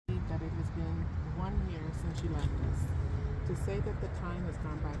since you left us. To say that the time has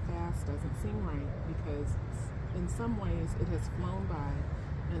gone by fast doesn't seem right, because in some ways it has flown by,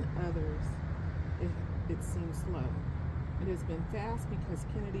 and others it seems slow. It has been fast because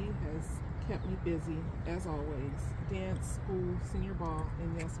Kennedy has kept me busy, as always. Dance, school, senior ball,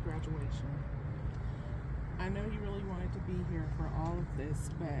 and yes, graduation. I know you really wanted to be here for all of this,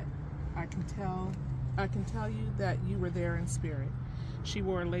 but I can tell you that you were there in spirit. She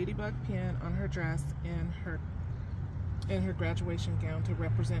wore a ladybug pin on her dress and her graduation gown to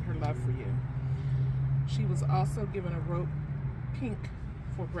represent her love for you. She was also given a rope pink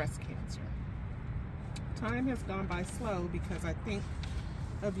for breast cancer. Time has gone by slow because I think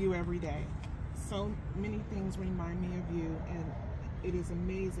of you every day. So many things remind me of you, and it is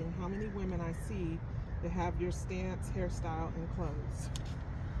amazing how many women I see that have your stance, hairstyle, and clothes.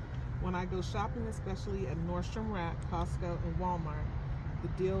 When I go shopping, especially at Nordstrom Rack, Costco, and Walmart, the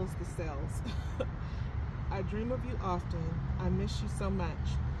deals, the sales. I dream of you often. I miss you so much.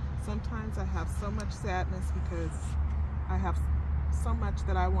 Sometimes I have so much sadness because I have so much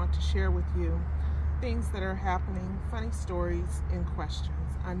that I want to share with you. Things that are happening, funny stories, and questions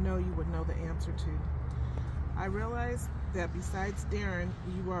I know you would know the answer to. I realize that besides Darren,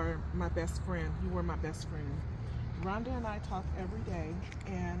 you are my best friend. You were my best friend. Rhonda and I talk every day,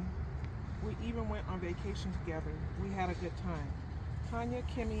 and we even went on vacation together. We had a good time. Tanya,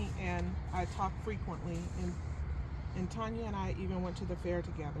 Kimmy, and I talk frequently, and Tanya and I even went to the fair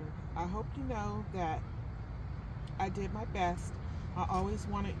together. I hope you know that I did my best. I always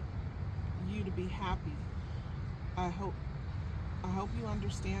wanted you to be happy. I hope you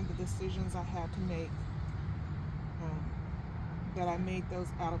understand the decisions I had to make, that I made those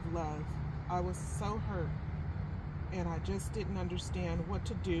out of love. I was so hurt, and I just didn't understand what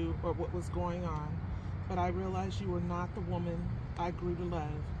to do or what was going on, but I realized you were not the woman I grew to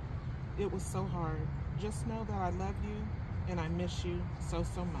love. It was so hard. Just know that I love you, and I miss you so,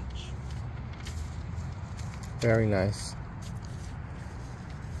 so much. Very nice.